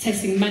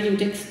 testing manual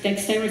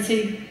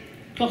dexterity,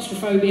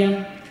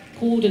 claustrophobia,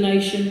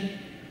 coordination,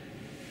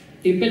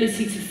 the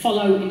ability to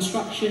follow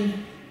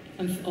instruction,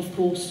 and of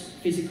course,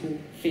 physical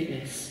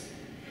fitness.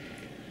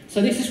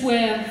 So this is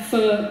where,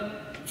 for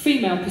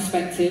female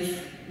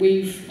perspective,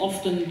 we've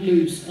often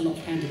lose a lot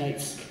of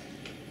candidates.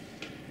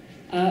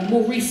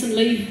 More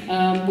recently,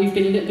 we've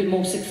been a little bit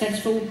more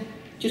successful,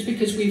 just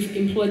because we've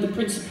employed the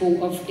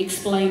principle of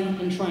explain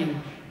and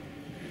train.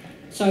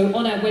 So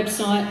on our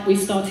website, we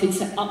started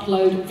to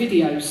upload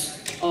videos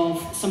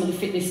of some of the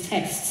fitness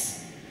tests,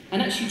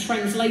 and actually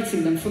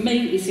translating them. For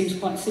me, it seems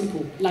quite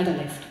simple. Ladder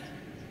lift.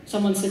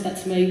 Someone said that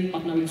to me,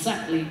 I'd know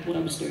exactly what I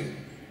was doing.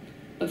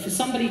 But for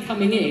somebody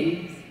coming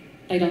in,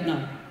 they don't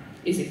know.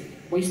 Is it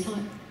waist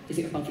height? Is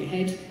it above your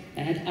head?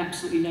 They had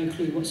absolutely no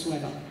clue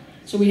whatsoever.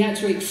 So we had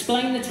to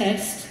explain the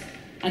test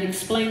and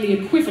explain the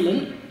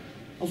equivalent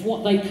of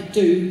what they could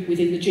do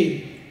within the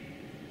gym.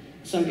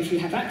 So if you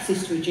have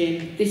access to a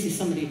gym, this is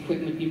some of the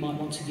equipment you might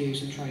want to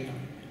use and train on.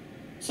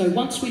 So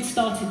once we'd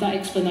started that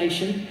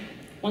explanation,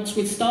 once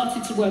we'd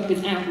started to work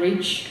with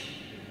outreach,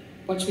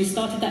 once we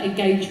started that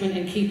engagement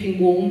and keeping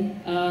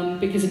warm,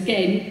 because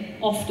again,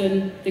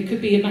 often there could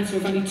be a matter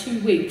of only 2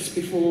 weeks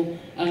before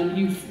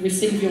you've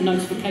received your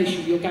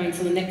notification you're going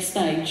to the next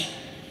stage.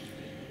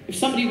 If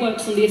somebody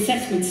works on the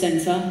assessment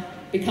centre,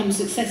 becomes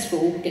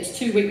successful, gets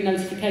 2-week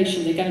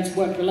notification they're going to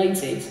work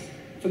related,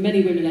 for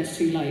many women that's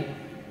too late.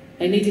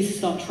 They needed to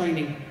start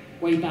training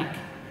way back,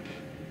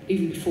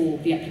 even before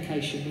the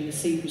application, when the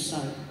seed was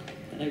sown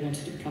that they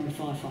wanted to become a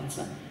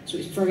firefighter. So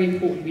it's very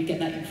important we get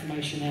that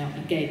information out.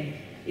 Again,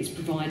 it's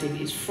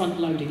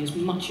front-loading as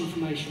much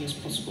information as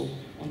possible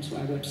onto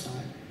our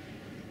website.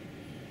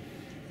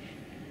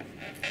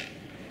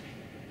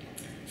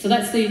 So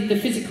that's the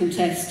physical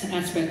test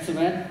aspect of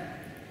it.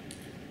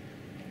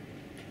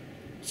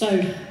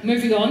 So,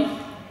 moving on,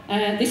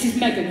 this is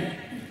Megan.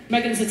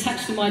 Megan's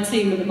attached to my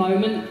team at the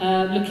moment,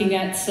 looking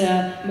at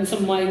some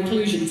of my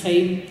inclusion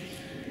team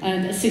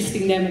and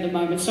assisting them at the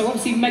moment. So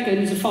obviously Megan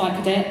is a fire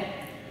cadet,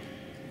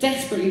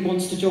 desperately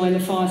wants to join the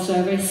fire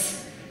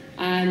service,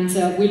 and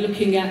we're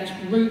looking at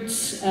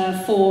routes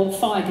for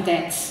fire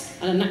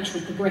cadets and a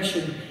natural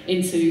progression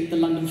into the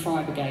London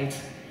Fire Brigade.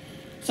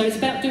 So it's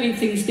about doing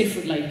things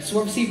differently. So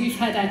obviously we've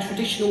had our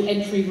traditional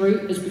entry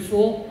route as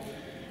before.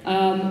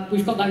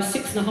 We've got those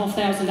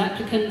 6,500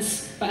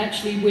 applicants, but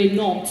actually we're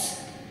not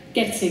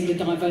getting the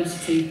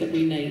diversity that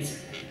we need.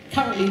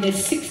 Currently there's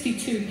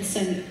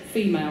 62%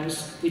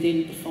 females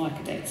within the fire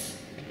cadets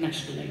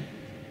nationally.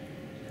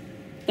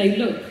 They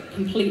look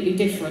completely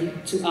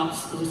different to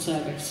us as a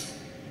service.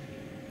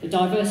 The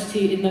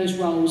diversity in those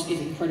roles is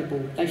incredible.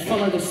 They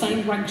follow the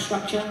same rank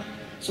structure,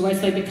 so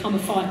as they become a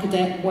fire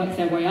cadet and work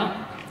their way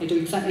up, they do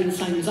exactly the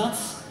same as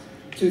us,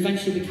 to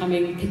eventually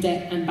becoming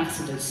cadet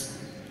ambassadors,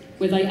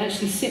 where they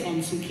actually sit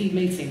on some key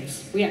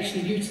meetings. We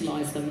actually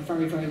utilise them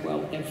very, very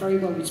well. They're very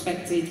well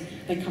respected.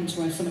 They come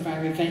to some of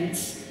our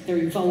events. They're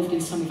involved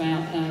in some of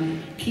our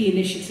key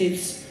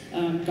initiatives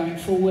going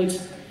forward,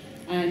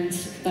 and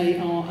they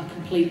are a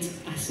complete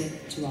asset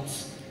to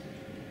us.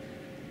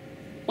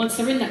 Once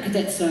they're in that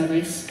cadet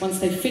service, once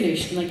they've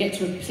finished and they get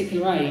to a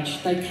particular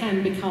age, they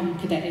can become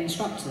cadet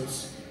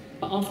instructors.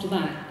 But after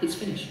that, it's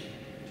finished.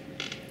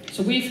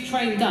 So we've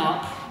trained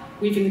up,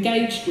 we've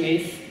engaged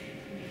with,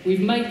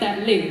 we've made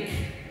that link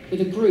with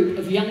a group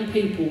of young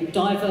people,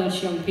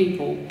 diverse young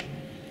people,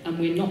 and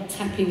we're not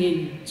tapping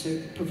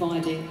into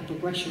providing a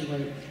progression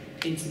route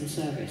into the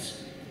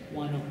service.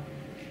 Why not?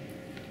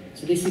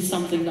 So this is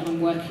something that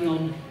I'm working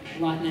on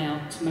right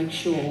now to make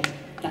sure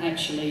that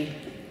actually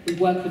we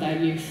work with our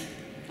youth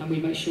and we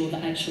make sure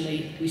that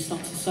actually we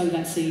start to sow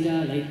that seed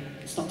early,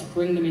 start to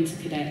bring them into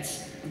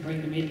cadets and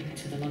bring them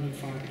into the London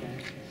Fire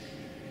Brigade.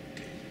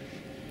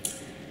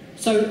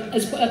 So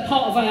as a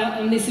part of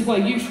our, and this is why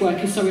youth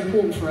work is so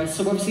important for us,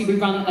 so obviously we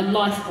run a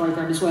life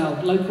programme as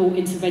well, local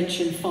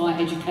intervention fire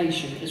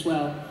education as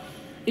well.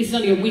 This is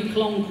only a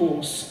week-long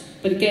course,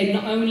 but again,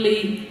 not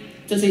only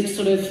does it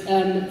sort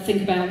of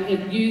think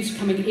about youth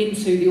coming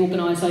into the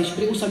organisation,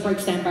 but it also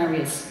breaks down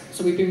barriers.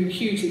 So we've been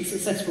hugely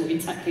successful in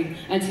tackling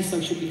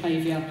antisocial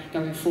behaviour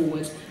going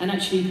forward and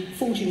actually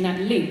forging that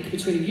link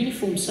between a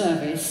uniformed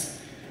service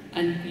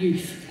and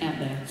youth out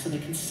there so they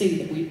can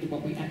see that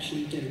what we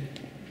actually do.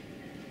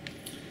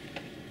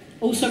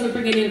 Also, we're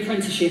bringing in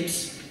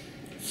apprenticeships.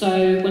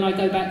 So when I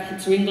go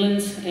back to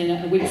England in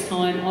a week's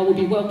time, I will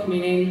be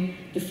welcoming in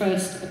the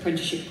first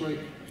apprenticeship group.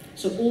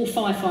 So all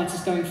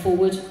firefighters going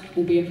forward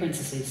will be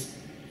apprentices.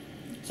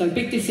 So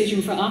big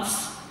decision for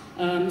us.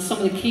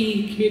 Some of the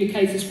key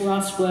communicators for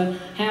us were,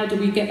 how do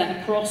we get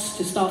that across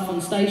to staff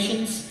on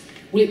stations?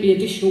 Will it be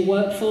additional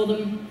work for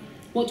them?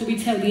 What do we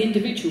tell the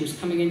individuals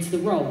coming into the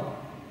role?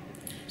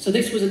 So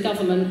this was a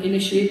government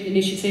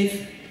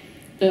initiative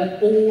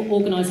that all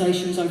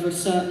organisations over a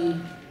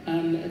certain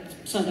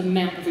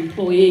amount of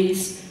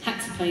employees had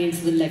to pay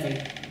into the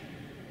levy.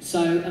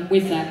 So, and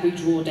with that, we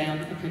draw down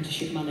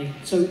apprenticeship money.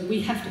 So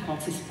we have to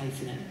participate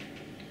in it.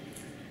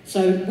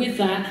 So with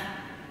that,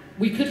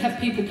 we could have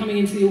people coming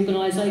into the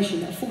organisation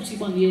that are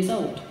 41 years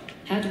old.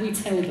 How do we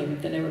tell them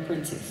that they're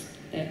apprentice?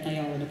 That they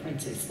are an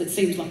apprentice? That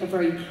seems like a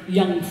very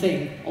young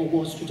thing, or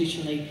was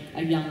traditionally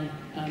a young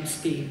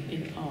scheme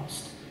in the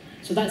past.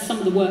 So that's some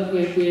of the work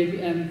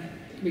we're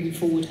moving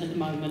forward at the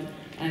moment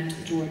and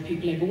drawing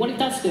people in. But what it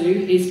does do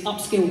is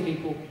upskill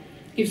people,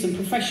 gives them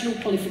professional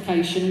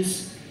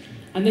qualifications,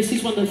 and this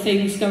is one of the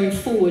things going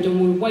forward,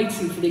 and we're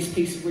waiting for this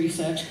piece of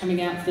research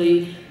coming out of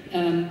the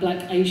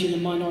Black, Asian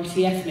and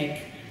minority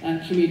ethnic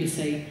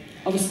community.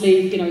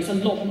 Obviously, you know, it's a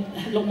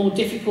lot more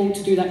difficult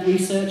to do that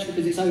research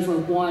because it's over a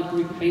wide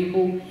group of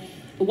people.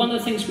 But one of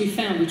the things we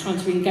found, we're trying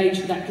to engage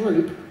with that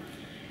group,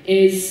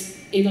 is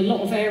in a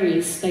lot of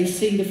areas they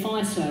see the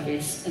fire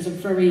service as a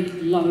very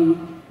low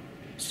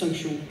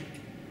social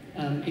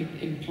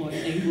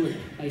employee group,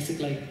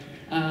 basically.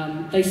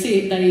 They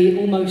see it, they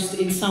almost,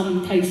 in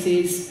some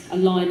cases,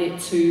 align it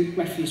to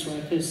refuse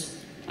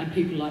workers and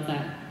people like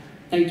that.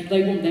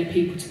 They want their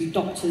people to be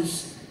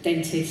doctors,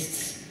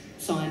 dentists,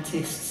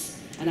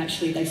 scientists, and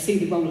actually they see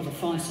the role of the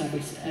fire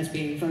service as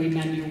being very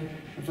manual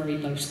and very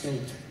low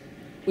skilled.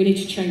 We need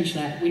to change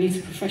that. We need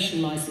to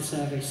professionalise the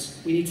service.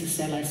 We need to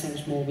sell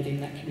ourselves more within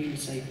that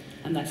community,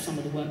 and that's some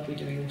of the work we're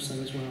doing also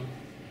as well.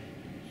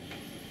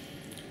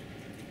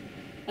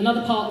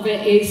 Another part of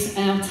it is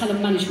our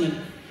talent management.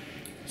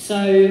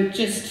 So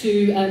just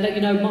to let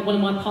you know, one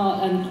of my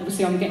part, and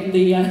obviously I'm getting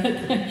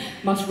the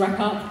must wrap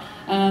up.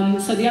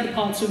 So the other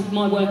parts of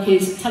my work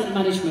is talent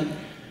management,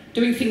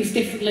 doing things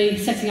differently,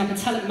 setting up a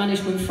talent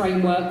management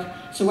framework.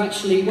 So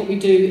actually what we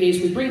do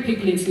is we bring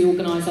people into the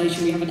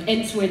organisation, we have an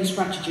end-to-end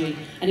strategy,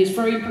 and it's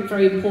very,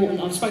 very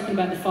important. I've spoken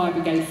about the fire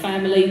brigade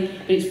family,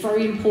 but it's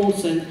very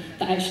important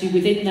that actually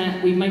within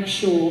that we make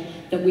sure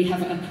that we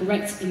have a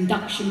correct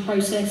induction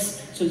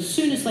process. So as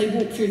soon as they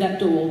walk through that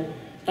door,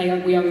 they're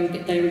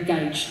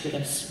engaged with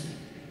us.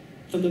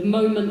 From the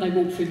moment they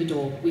walk through the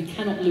door, we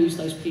cannot lose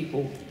those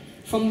people.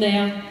 From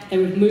there, they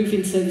would move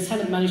into the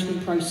talent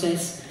management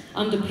process,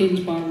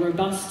 underpinned by a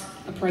robust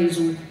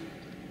appraisal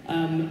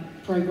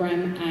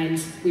programme,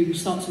 and we will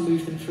start to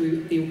move them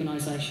through the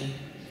organisation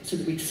so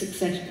that we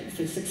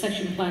for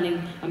succession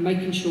planning and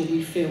making sure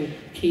we fill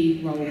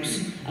key roles,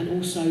 and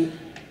also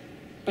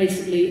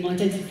basically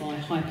identify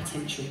high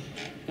potential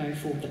going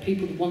forward, the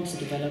people that want to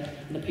develop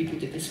and the people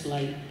that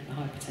display a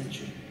high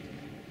potential.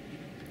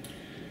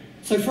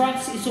 So for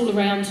us, it's all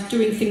around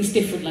doing things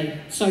differently.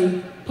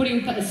 So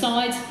putting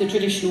aside the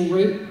traditional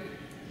route,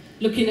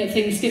 looking at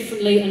things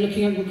differently and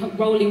looking at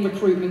rolling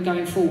recruitment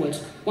going forward.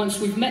 Once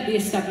we've met the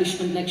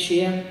establishment next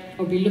year,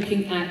 I'll be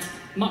looking at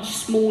much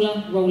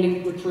smaller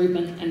rolling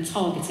recruitment and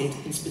targeted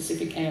in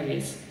specific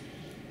areas.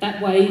 That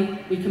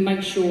way, we can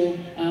make sure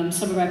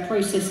some of our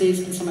processes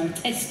and some of our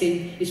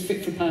testing is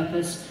fit for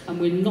purpose, and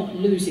we're not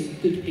losing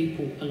good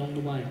people along the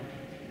way.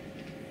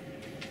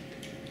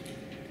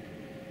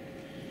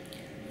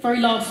 Very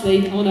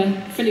lastly, I want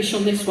to finish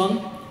on this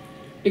one,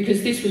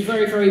 because this was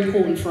very, very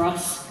important for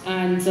us,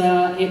 and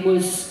it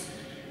was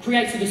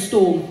created a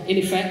storm, in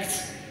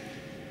effect.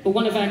 But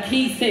one of our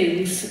key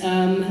things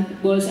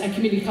was our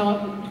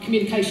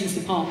communications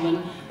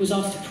department was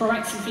asked to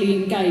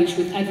proactively engage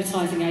with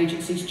advertising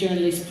agencies,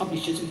 journalists,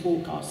 publishers and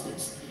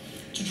broadcasters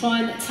to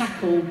try and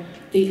tackle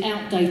the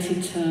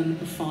outdated term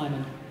of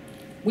fireman.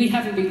 We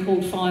haven't been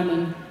called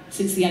firemen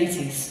since the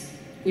 80s.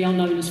 We are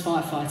known as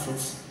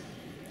firefighters.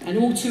 And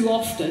all too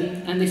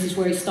often, and this is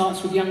where it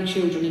starts with young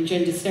children and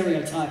gender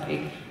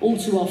stereotyping, all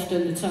too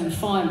often the term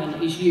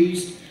fireman is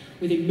used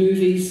within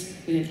movies,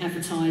 within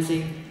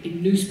advertising,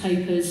 in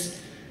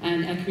newspapers,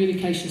 and our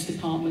communications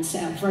department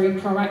set out very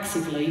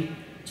proactively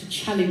to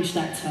challenge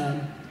that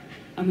term.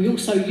 And we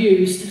also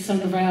used some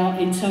of our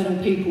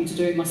internal people to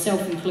do it,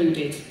 myself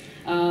included.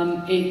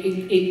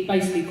 It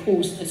basically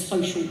caused a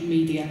social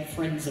media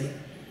frenzy.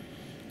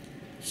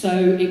 So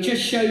it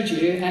just showed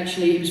you,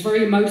 actually, it was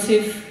very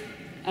emotive.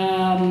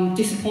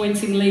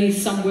 Disappointingly,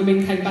 some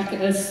women came back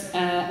at us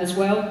as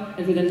well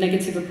with a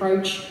negative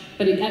approach,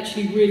 but it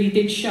actually really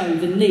did show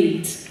the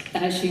need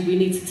that actually we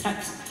need to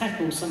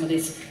tackle some of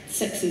this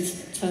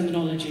sexist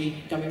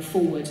terminology going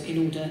forward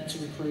in order to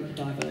recruit a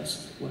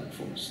diverse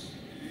workforce.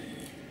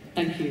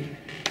 Thank you.